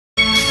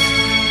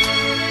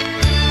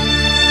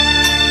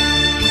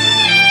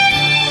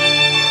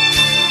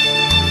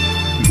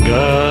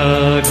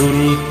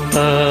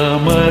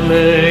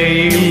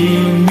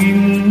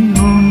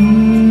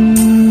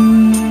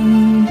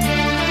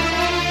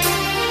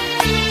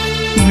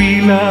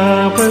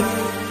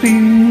വിലാപത്തിൻ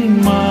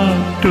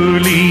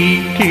മാറ്റൊലി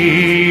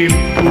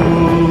കേൾപ്പൂ.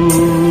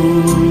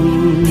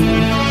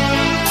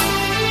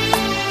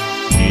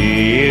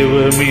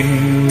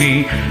 ഏവമെന്നെ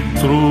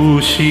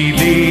ക്രൂശിലേറ്റുവാൻ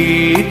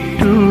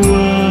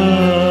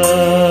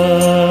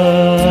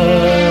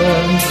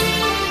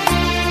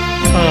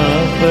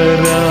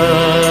അപരാധമെന്തു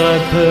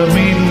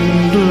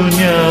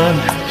ഞാൻ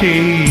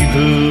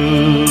ചെയ്തു?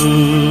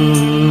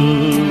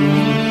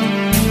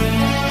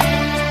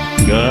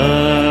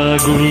 ഗാഗുൽത്താമലയിൽ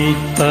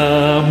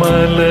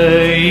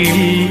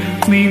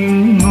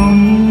നിന്നും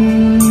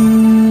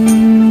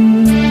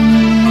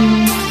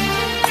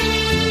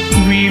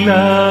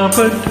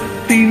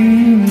വിലാപത്തിൻ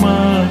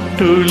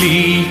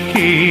മാറ്റൊലി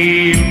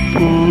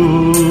കേൾപ്പൂ.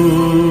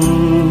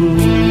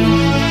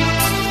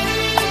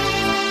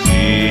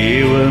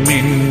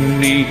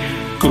 ഏവമെന്നെ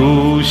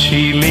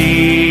ക്രൂശിലേറ്റുവാൻ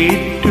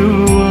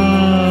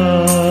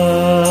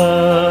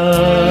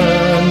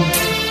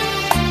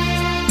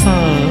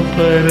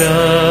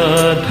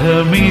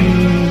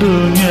അപരാധമെന്തു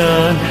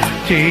ഞാൻ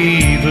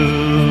ചെയ്തു?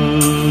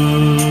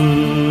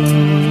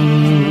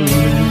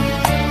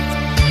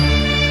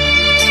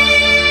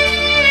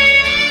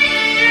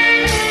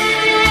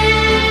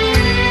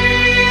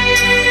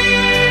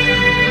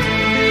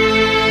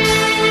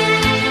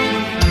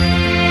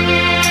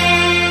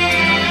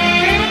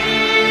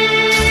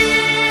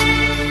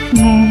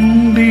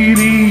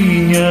 മുന്തിരി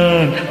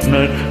ഞാൻ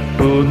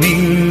നട്ടു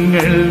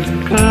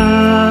നിങ്ങൾക്കായി,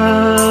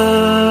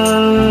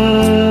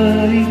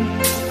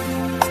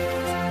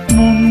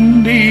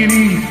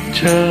 മുന്തിരി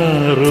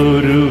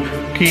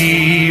ചാറൊരുക്കി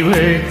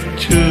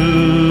വച്ചു.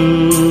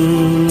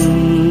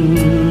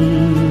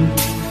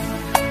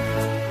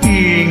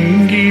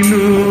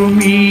 എങ്കിലും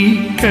ഈ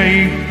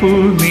കയ്പു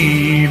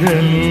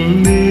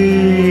നീരല്ലേ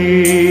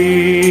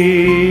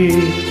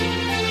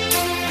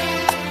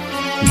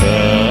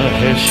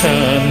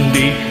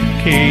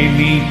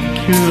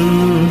ദാഹശാന്തിക്കെനിക്കു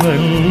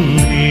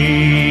നൽകി.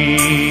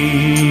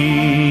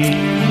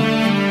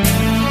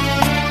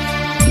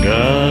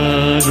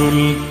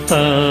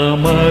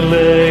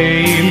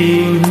 ഗാഗുൽത്താമലയിൽ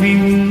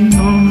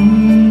നിന്നും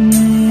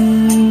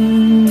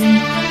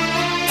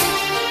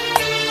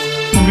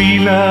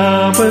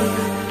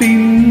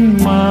വിലാപത്തിൻ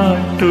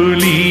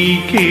മാറ്റൊലി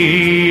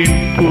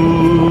കേൾപ്പൂ.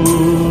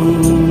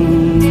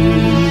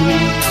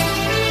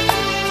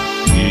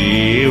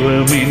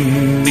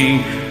 ഏവമെന്നെ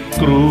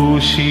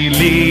ക്രൂശിലേറ്റുവാൻ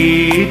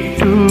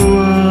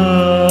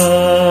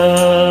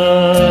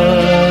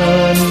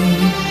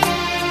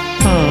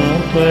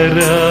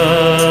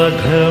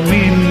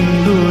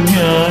അപരാധമെന്തു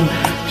ഞാൻ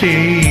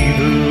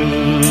ചെയ്തു?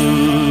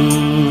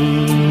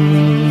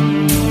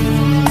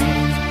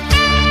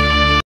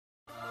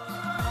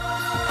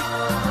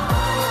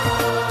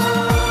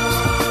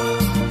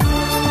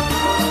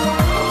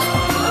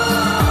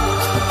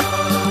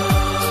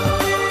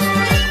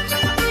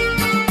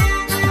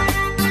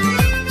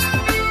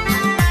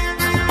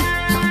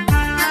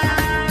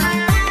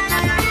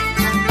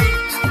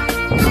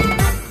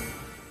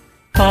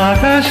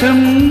 ആകാശം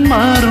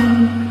മാറും,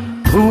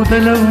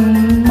 ഭൂതലവും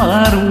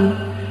മാറും,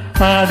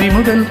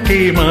 ആദിമുതൽക്കേ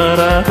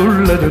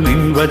മാറാതുള്ളത്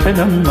നിൻ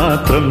വചനം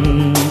മാത്രം.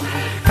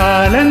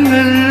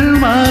 കാലങ്ങൾ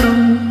മാറും,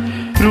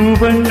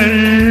 രൂപങ്ങൾ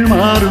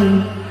മാറും,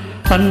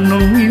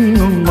 അന്നും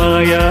ഇന്നും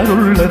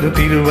മായാറുള്ളത്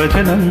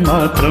തിരുവചനം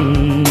മാത്രം.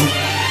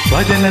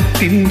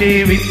 വചനത്തിന്റെ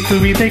വിത്ത്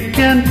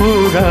വിതയ്ക്കാൻ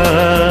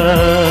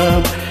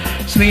പോകാം,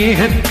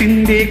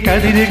 സ്നേഹത്തിന്റെ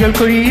കതിരുകൾ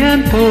കൊയ്യാൻ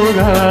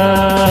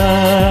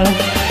പോകാം.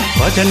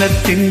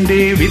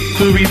 വചനത്തിന്റെ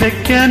വിത്ത്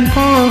വിതയ്ക്കാൻ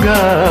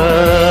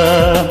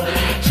പോകാം,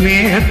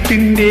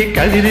 സ്നേഹത്തിന്റെ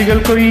കതിരുകൾ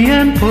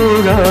കൊയ്യാൻ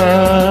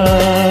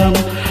പോകാം.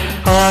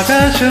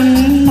 ആകാശം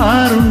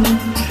മാറും,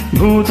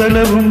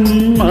 ഭൂതലവും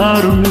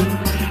മാറും,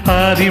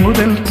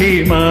 ആദിമുതൽക്കേ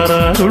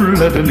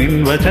മാറാറുള്ളത് നിൻ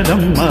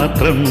വചനം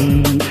മാത്രം.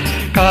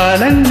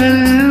 കാലങ്ങൾ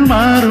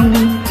മാറും,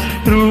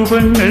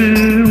 രൂപങ്ങൾ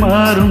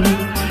മാറും,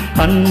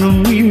 അന്നും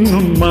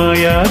ഇന്നും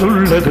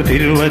മായാറുള്ളത്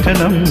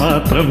തിരുവചനം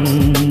മാത്രം.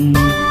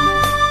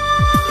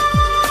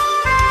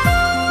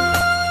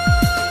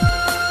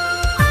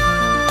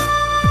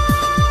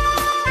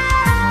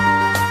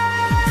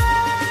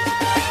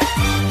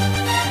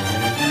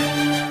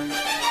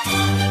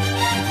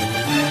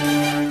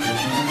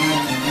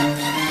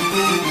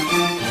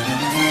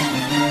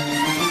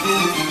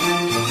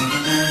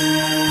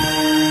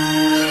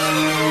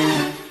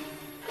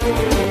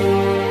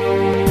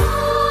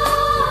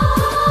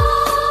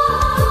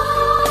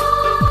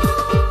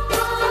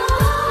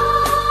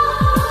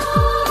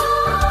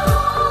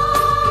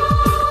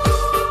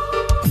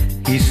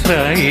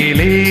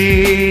 ഇസ്രായേലേ,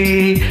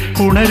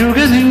 ഉണരുക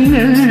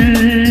നിങ്ങൾ,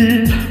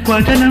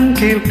 വചനം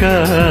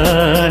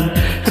കേൾക്കാൻ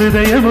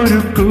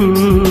ഹൃദയമൊരുക്കൂ.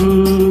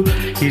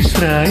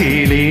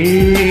 ഇസ്രായേലേ,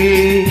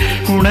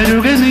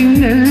 ഉണരുക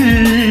നിങ്ങൾ,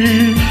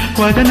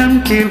 വചനം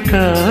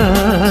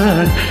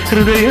കേൾക്കാൻ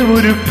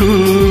ഹൃദയമൊരുക്കൂ.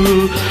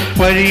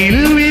 വഴിയിൽ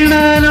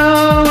വീണാലോ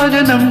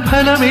വചനം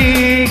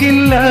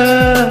ഫലമേകില്ല,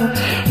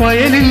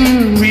 വയലിൽ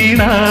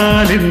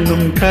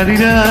വീണാലെന്നും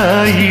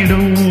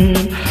കതിരായിടും.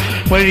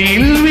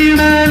 വഴിയിൽ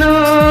വീണാലോ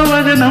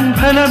വചനം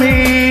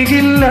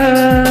ഫലമേകില്ല,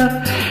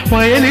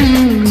 വയലിൽ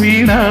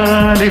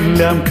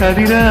മാറിയാലെല്ലാം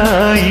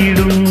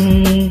കതിരായിടും.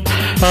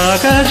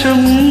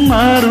 ആകാശം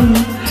മാറും,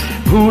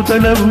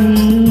 ഭൂതലവും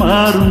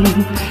മാറും,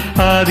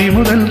 ആദ്യം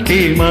മുതൽക്കേ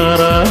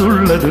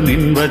മാറാറുള്ളത്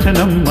നിൻ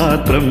വചനം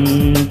മാത്രം.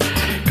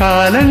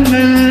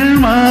 കാലങ്ങൾ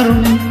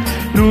മാറും,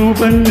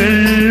 രൂപങ്ങൾ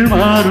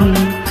മാറും,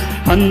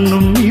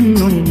 അന്നും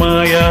ഇന്നും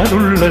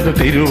മായാറുള്ളത്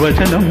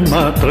തിരുവചനം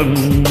മാത്രം.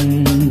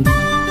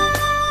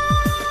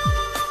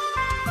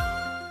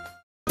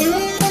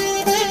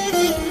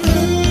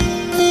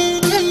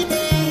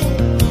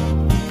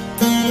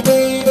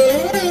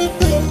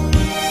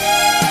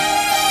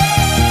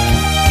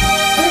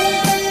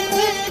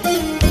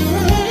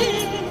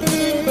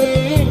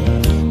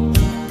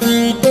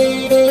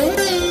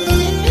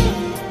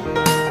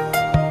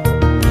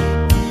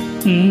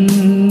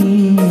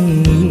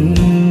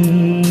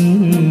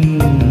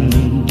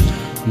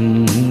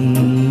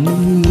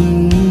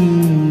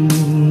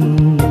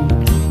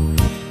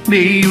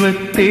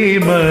 ദൈവത്തെ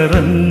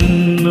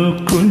മറന്നു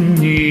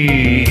കുഞ്ഞേ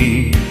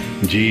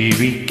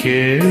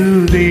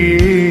ജീവിക്കരുതേ,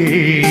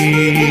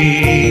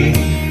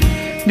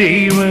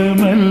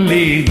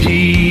 ദൈവമല്ലേ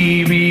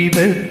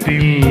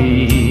ജീവിതത്തിൽ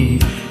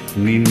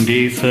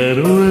നിന്റെ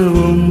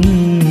സർവവും.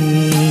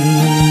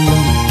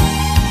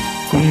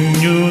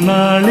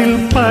 കുഞ്ഞുനാളിൽ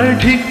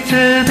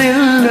പഠിച്ചതെല്ലാം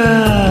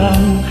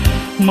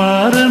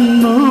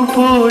മറന്നു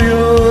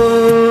പോയോ,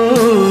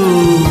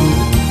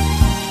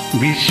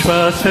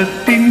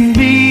 വിശ്വാസത്തിൻ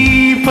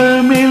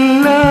ദീപമെല്ലാം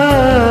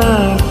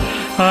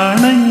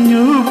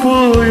അണഞ്ഞു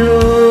പോയോ.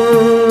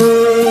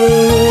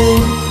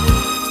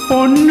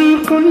 പൊന്നു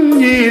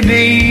കുഞ്ഞെ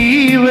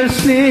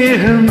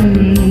ദൈവസ്നേഹം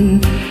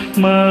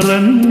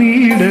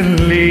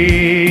മറന്നിടല്ലേ,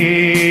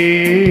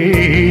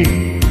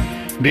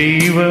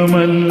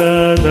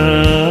 ദൈവമല്ലാതാരു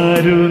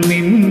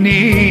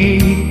നിന്നെ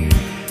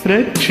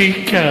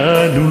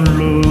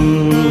രക്ഷിക്കാനുള്ളൂ.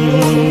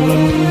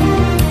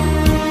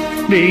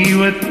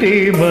 ദൈവത്തെ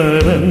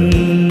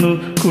മറന്നു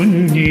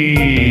കുഞ്ഞേ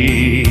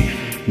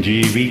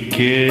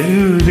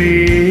ജീവിക്കരുതേ,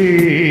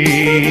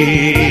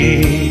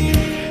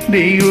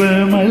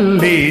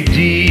 ദൈവമല്ലേ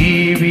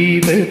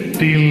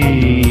ജീവിതത്തിൽ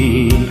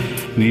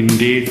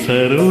നിന്റെ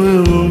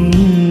സർവവും.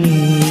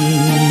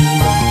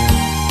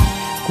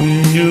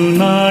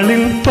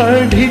 കുഞ്ഞുനാളിൽ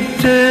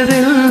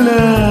പഠിച്ചതെല്ലാം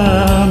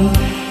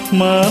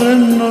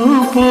മറന്നു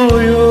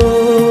പോയോ,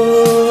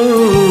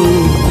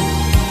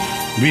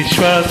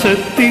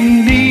 വിശ്വാസത്തിൻ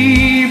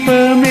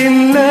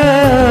ദീപമെല്ലാം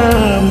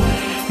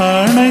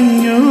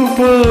അണഞ്ഞു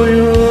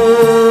പോയോ.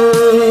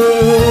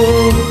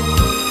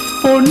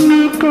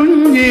 പൊന്നു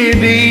കുഞ്ഞെ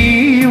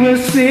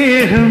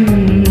ദൈവസ്നേഹം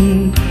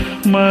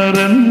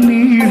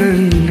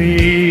മറന്നിടല്ലേ,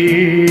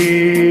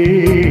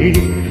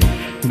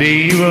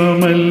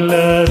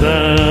 ദൈവമല്ലാതാരു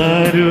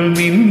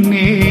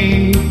നിന്നെ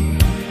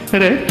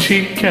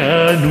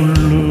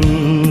രക്ഷിക്കാനുള്ളൂ.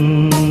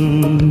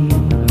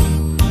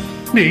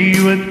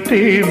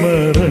 ദൈവത്തെ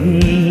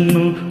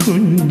മറന്നു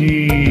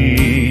കുഞ്ഞേ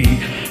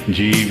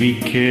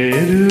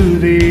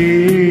ജീവിക്കരുതേ.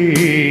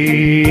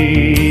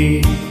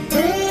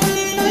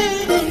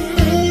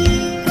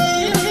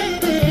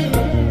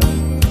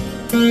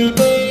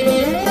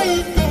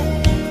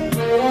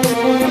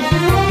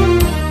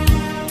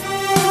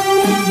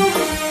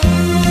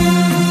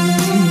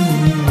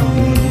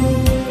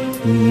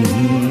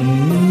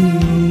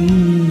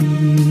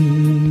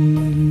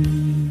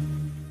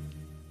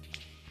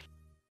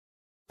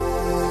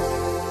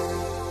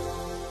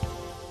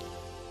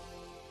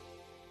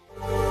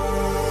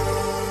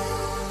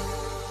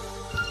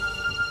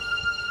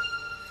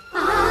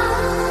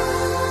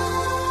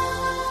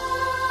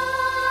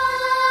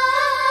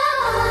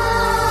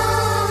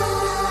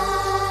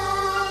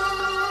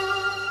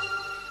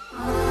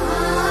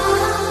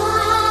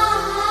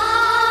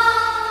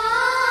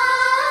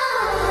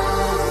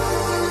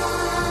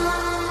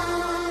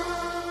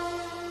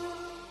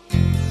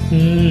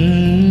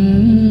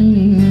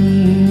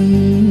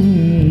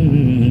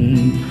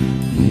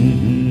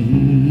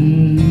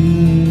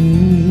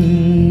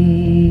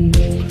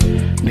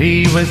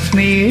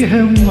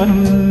 ദൈവസ്നേഹം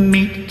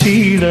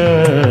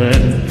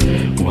വർണ്ണിച്ചിടാൻ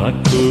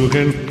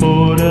വാക്കുകൾ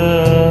പോരാ,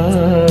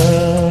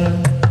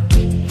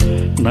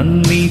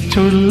 നന്ദി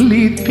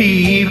ചൊല്ലി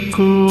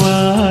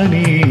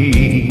തീർക്കുവാനേ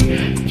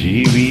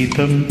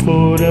ജീവിതം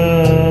പോരാ.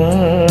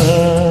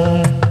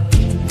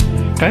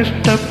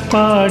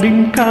 കഷ്ടപ്പാടിൻ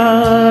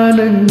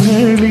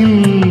കാലങ്ങളിൽ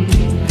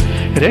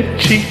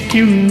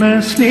രക്ഷിക്കുന്ന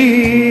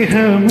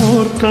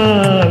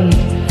സ്നേഹമോർത്താൽ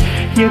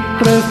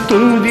എത്ര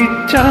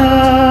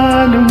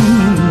സ്തുതിച്ചാലും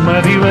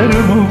മതി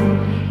വരുമോ.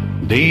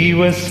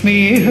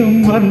 ദൈവസ്നേഹം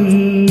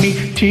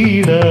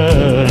വർണ്ണിച്ചിടാൻ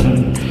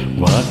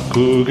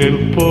വാക്കുകൾ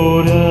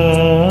പോരാ,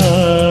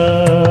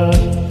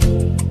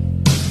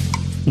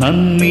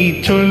 നന്ദി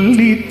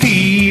ചൊല്ലി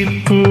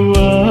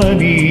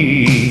തീർക്കുവാനേ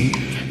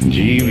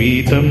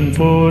ജീവിതം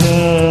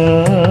പോരാ.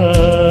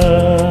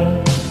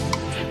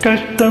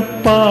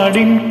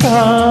 കഷ്ടപ്പാടിൻ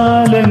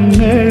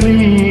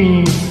കാലങ്ങളിൽ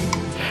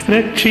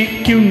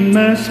രക്ഷിക്കുന്ന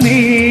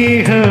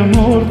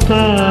സ്നേഹമോർത്താൽ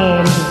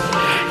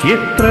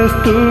എത്ര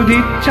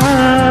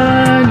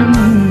സ്തുതിച്ചാലും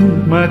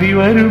മതി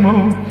വരുമോ.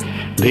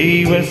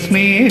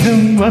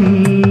 ദൈവസ്നേഹം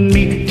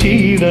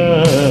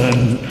വന്നിച്ചിടാൻ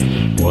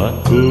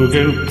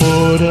വാക്കുകൾ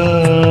പോരാ,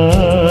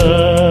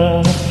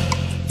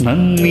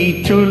 നന്ദി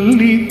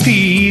ചൊല്ലി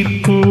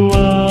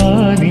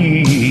തീർക്കുവാനീ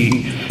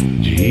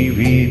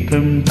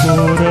ജീവിതം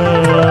പോരാ.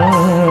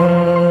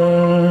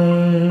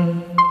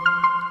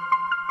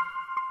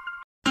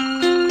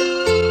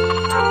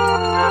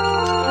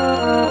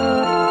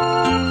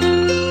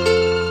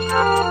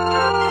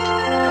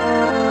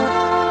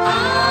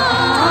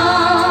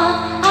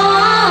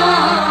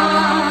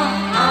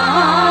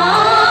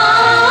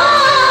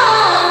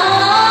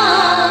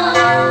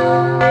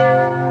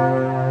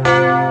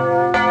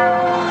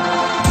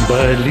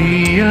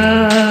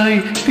 ബലിയായി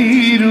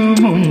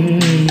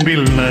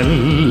തിരുമുമ്പിൽ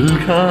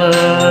നൽകാം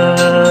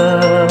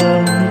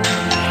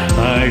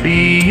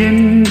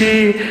അടിയന്റെ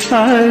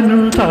അനുതാപഗാനം.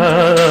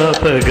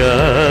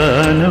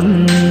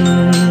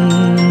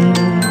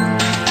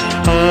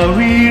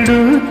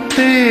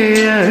 അവിടുത്തെ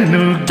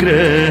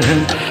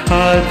അനുഗ്രഹം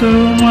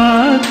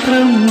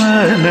അതുമാത്രം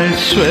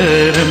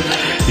അനശ്വരം.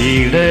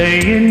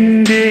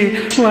 ഇടയന്റെ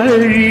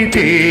വഴി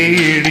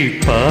തേടി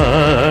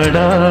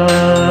പാടാം,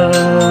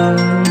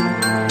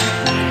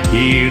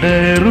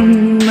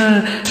 ഇടറുന്ന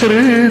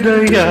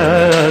ഹൃദയാർദ്രഗാനം.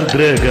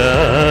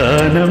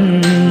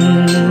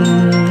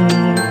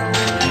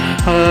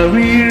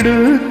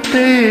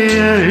 അവിടുത്തെ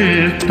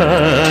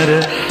അൾത്താര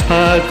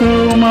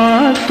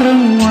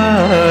അതുമാത്രം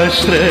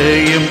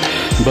ആശ്രയം.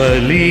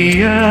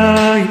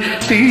 ബലിയായി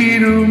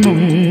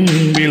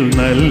തിരുമുമ്പിൽ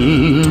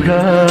നൽകാം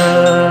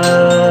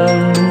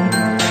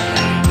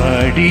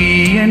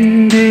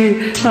അടിയന്റെ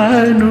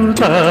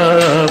അനുതാപഗാനം.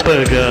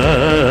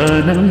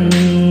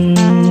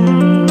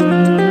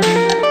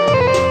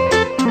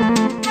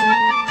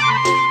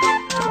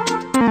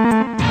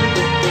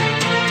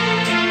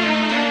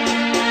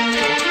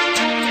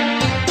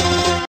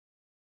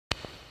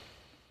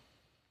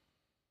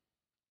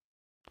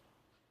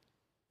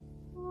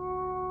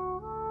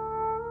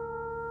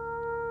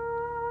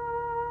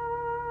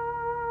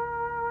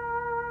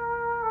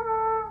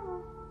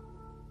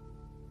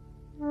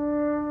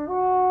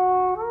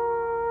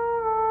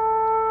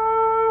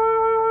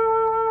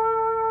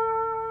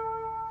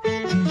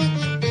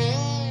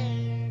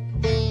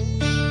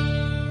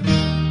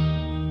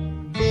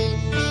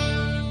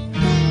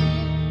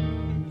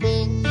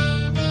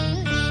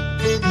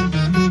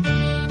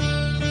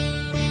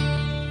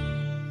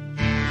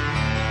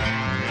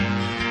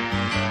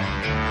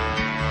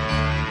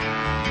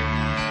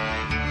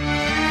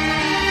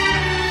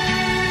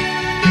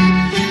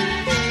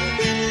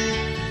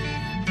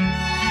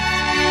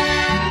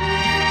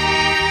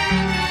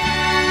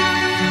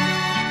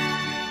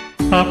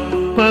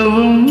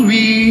 അപ്പവും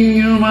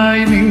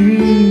വീഞ്ഞുമായി നിൻ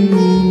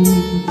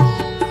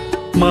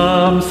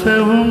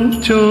മാംസവും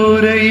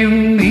ചോരയും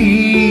നീ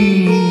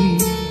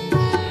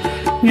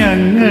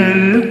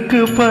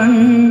ഞങ്ങൾക്ക്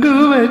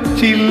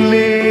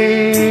പങ്കുവച്ചില്ലേ.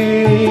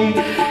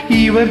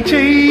 ഇവർ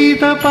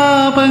ചെയ്ത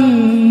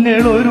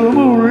പാപങ്ങൾ ഒരു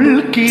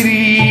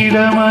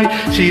മുൾക്കിരീടമായി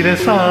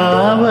ശിരസാവഹിച്ചോരു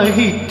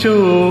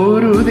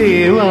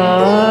ദേവാ.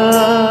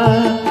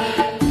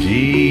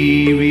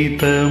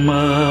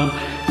 ജീവിതമാം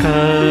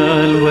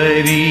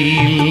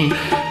കാൽവരിയിൽ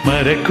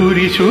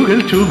മരക്കുരിശുകൾ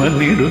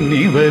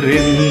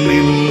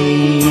ചുമന്നിടുന്നിവരെന്നും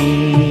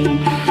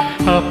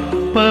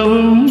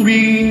അപ്പവും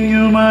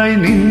വീഞ്ഞുമായി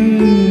നിൻ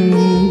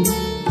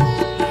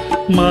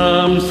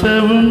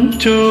മാംസവും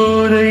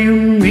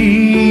ചോരയും നീ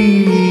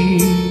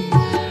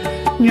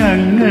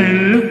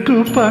ഞങ്ങൾക്ക്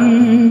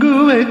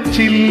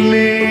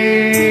പങ്കുവച്ചില്ലേ.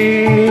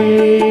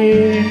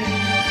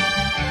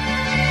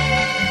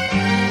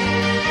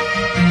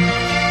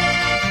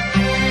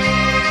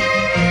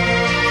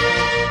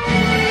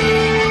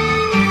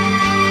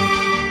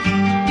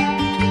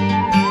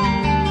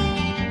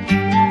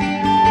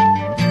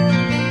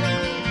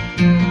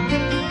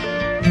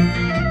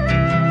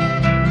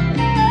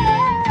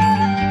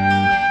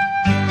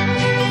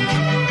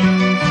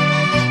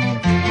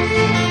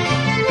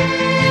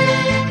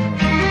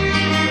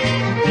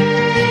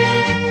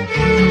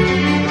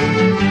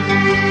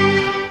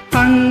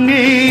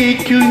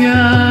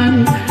 ഞാൻ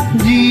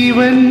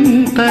ജീവൻ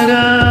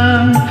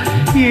തരാം.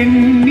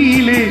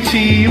 എന്നിലെ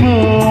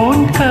ശീമോൻ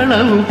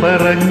കളവ്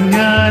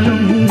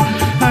പറഞ്ഞാലും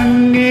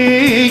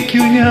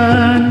അങ്ങേക്കു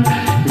ഞാൻ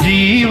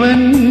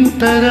ജീവൻ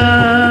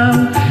തരാം.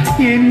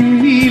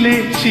 എന്നിലെ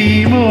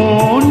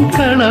ശീമോൻ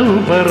കളവ്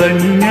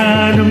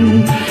പറഞ്ഞാലും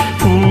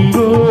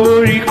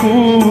പൂങ്കോഴി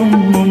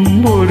കൂമ്പും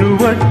ഒരു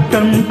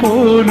വട്ടം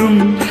പോലും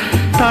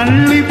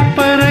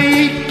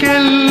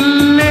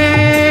തള്ളിപ്പറയിക്കല്ലേ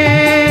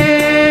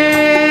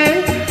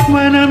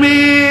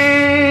മനമേ.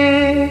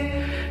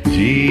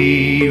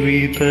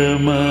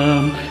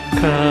 ജീവിതമാം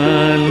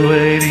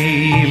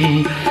കാൽവരിയിൽ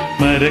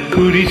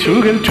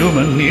മരക്കുരിശുകൾ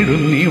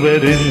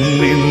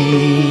ചുമന്നിടുന്നിവരെന്നും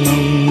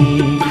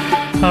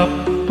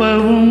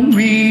അപ്പവും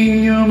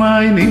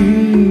വീഞ്ഞുമായി നിൻ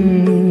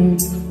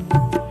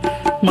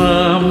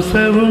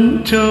മാംസവും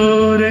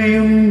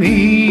ചോരയും നീ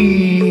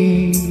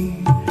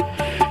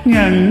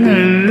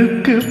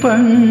ഞങ്ങൾക്ക്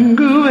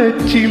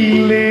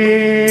പങ്കുവച്ചില്ലേ.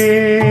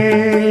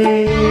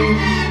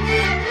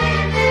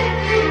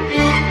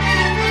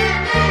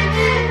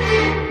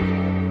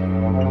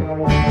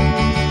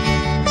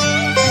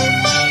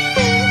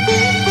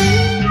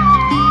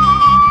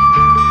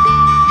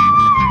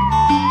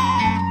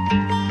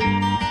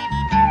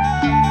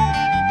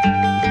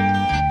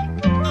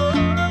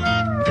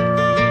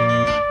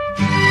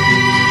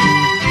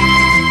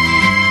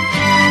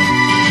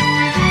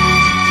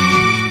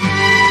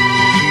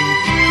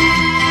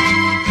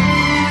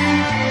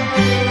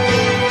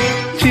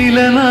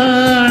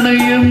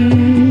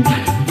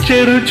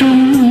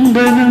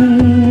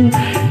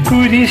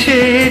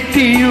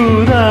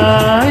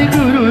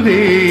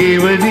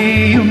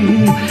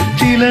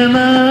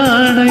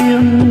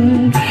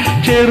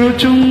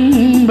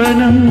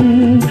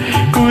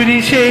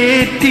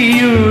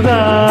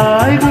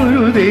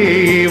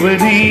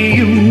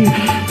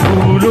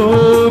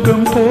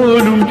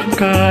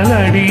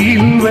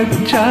 കാലടിയിൽ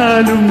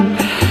വച്ചാലും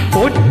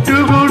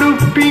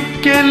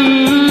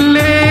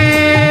ഒറ്റുകൊടുപ്പിക്കല്ലേ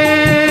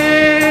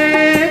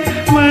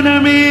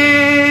മനമേ.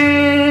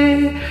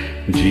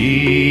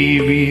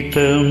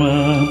 ജീവിതമാ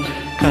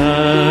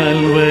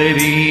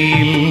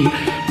കാൽവരിയിൽ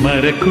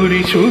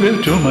മരക്കുരിശുകൾ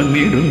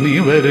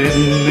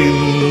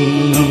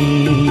ചുമന്നിടുന്നിവരെന്നും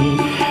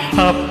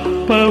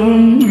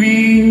അപ്പവും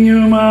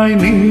വീഞ്ഞുമായി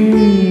നിൻ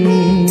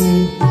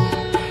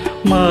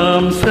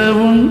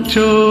മാംസവും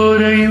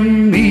ചോരയും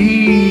നീ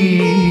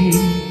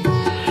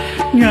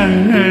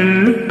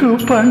ഞങ്ങൾക്ക്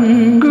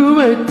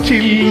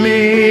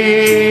പങ്കുവച്ചില്ലേ.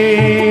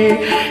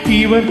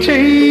 ഇവർ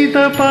ചെയ്ത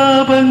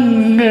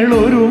പാപങ്ങൾ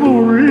ഒരു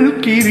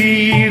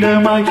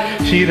മുൾക്കിരീടമായി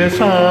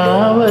ശിരസാവഹിച്ചോരു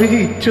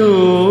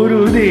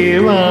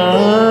ദേവാ.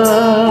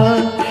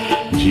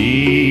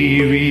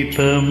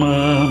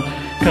 ജീവിതമാം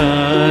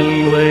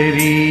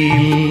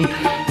കാൽവരിയിൽ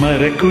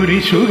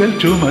മരക്കുരിശുകൾ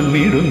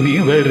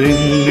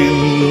ചുമന്നിടുന്നിവരെന്നും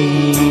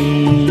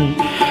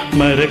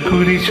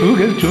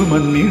മരക്കുരിശുകൾ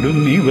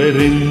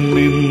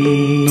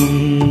ചുമന്നിടുന്നിവരെന്നും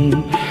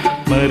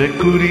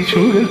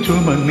മരക്കുരിശുകൾ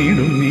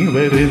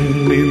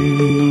ചുമന്നിടുന്നിവരെന്നും.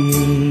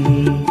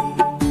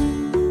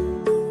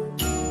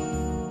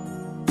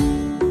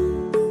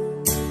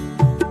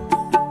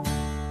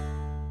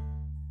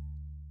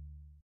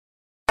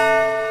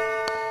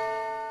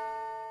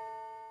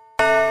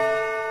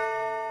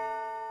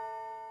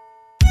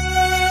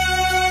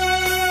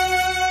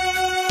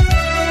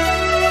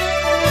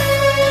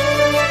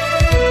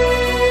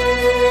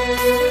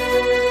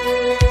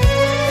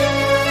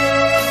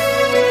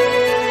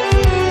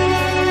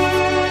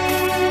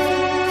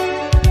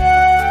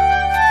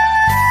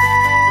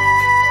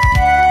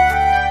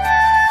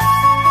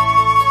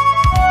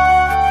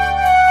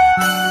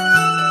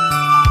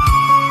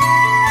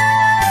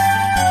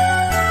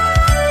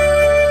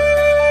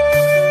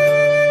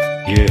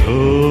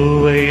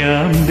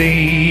 യഹോവയാം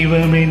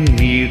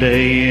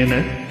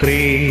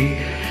ദൈവമെന്നിടയനത്രേ,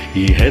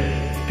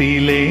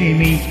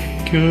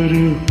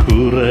 ഇഹത്തിലെനിക്കൊരു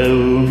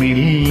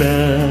കുറവുമില്ല.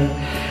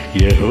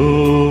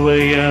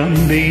 യഹോവയാം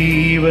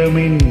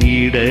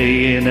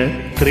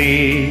ദൈവമെന്നിടയനത്രേ,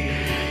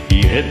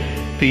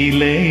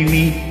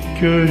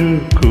 ഇഹത്തിലെനിക്കൊരു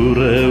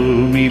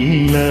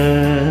കുറവുമില്ല.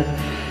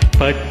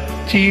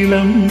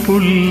 പച്ചിളം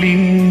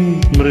പുല്ലിൻ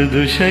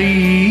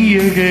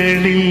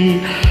മൃദുശയ്യകളിൽ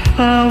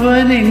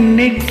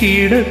അവനെന്നെ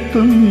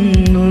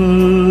കിടത്തുന്നു.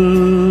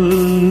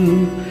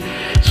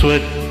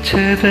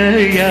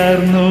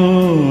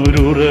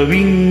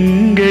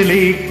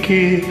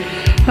 സ്വച്ഛതയാർന്നോരുറവിങ്കലേക്ക്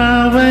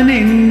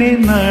അവനെന്നെ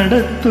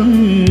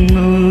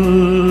നടത്തുന്നു.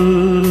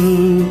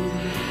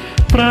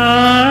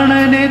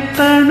 പ്രാണനെ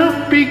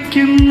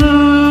തണുപ്പിക്കുന്നു,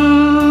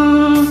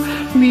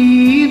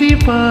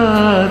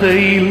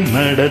 നീതിപാതയിൽ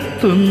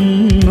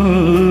നടത്തുന്നു.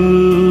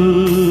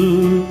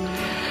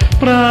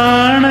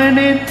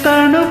 പ്രാണനെ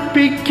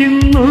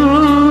തണുപ്പിക്കുന്നു,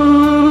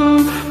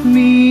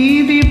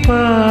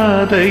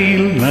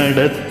 നീതിപാതയിൽ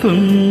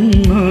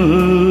നടത്തുന്നു.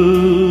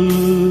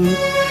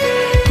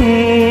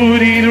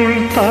 കൂരിരുൾ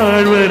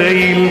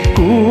താഴ്വരയിൽ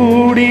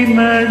കൂടി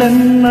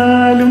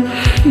നടന്നാലും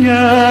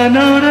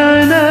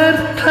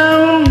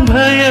ഞാനൊരനർത്ഥവും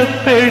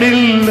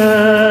ഭയപ്പെടില്ല.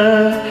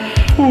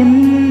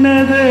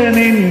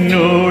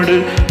 ഉന്നതനെന്നോട്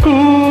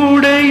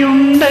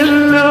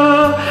കൂടെയുണ്ടല്ലോ,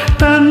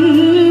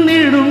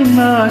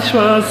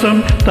 തന്നിടുന്നാശ്വാസം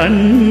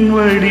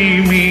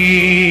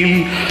തൻവടിമേൽ.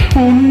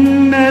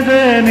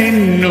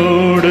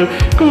 ഉന്നതനെന്നോട്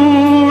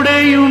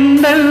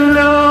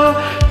കൂടെയുണ്ടല്ലോ,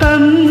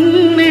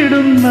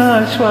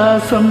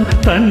 തന്നിടുന്നാശ്വാസം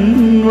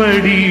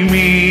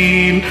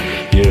തൻവടിമേൽ.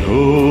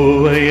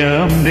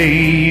 യഹോവയാം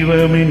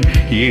ദൈവമെൻ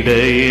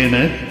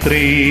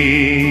ഇടയനത്രേ.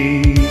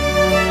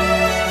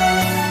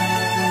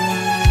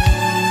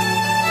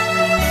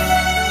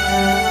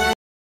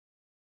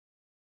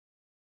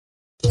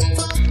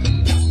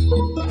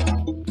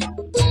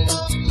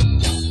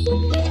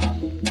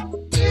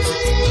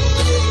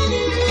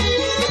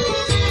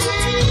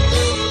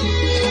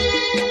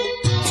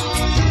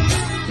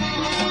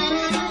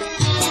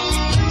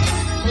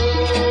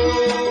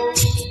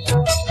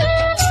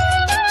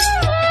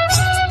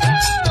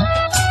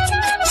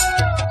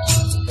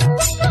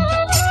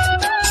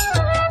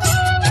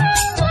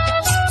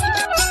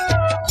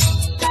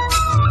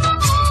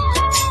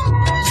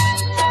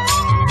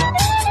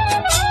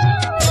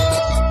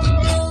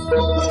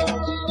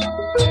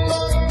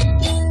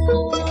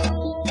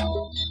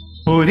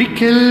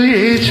 ഒരിക്കൽ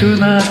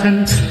യേശുനാഥൻ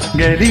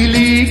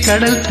ഗലീലി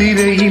കടൽ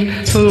തിരയിൽ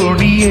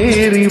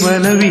തോണിയേറി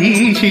വല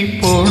വീശി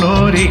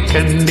പോണോരെ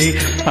കണ്ടേ.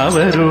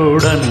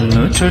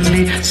 അവരോടന്നു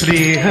ചൊല്ലി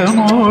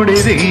സ്നേഹമോടെ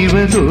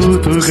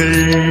ദൈവദൂതുകൾ.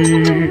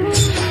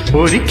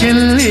 ഒരിക്കൽ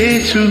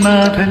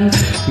യേശുനാഥൻ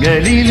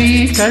ഗലീലി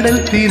കടൽ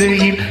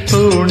തിരയിൽ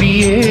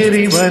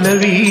തോണിയേറി വല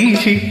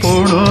വീശി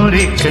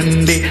പോണോരെ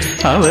കണ്ടേ.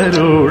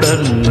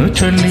 അവരോടന്നു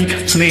ചൊല്ലി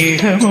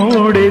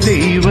സ്നേഹമോടെ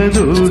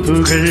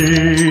ദൈവദൂതുകൾ.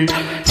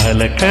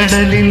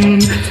 അലക്കടലിൽ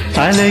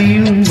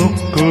അലയും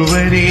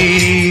മുക്കുവരേ,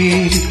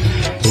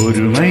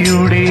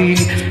 ഒരുമയോടെ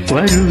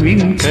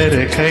വരുവിൻ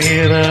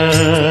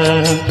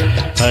കരകയറാം.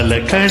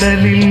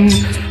 അലക്കടലിൽ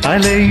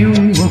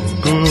അലയും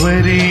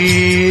മുക്കുവരേ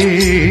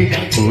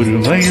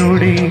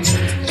ഒരുമയോടെ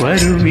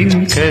വരുവിൻ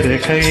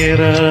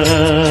കരകയറാം.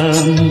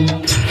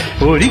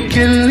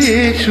 ഒരിക്കൽ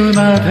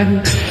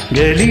യേശുനാഥൻ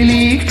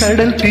ഗലീലി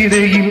കടൽ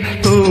തിരയിൽ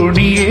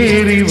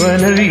തോണിയേറി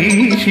വല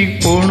വീശി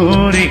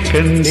പോണോരെ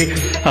കണ്ടേ.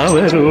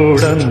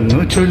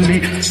 അവരോടന്നു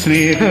ചൊല്ലി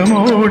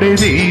സ്നേഹമോടെ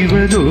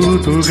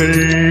ദൈവദൂതുകൾ.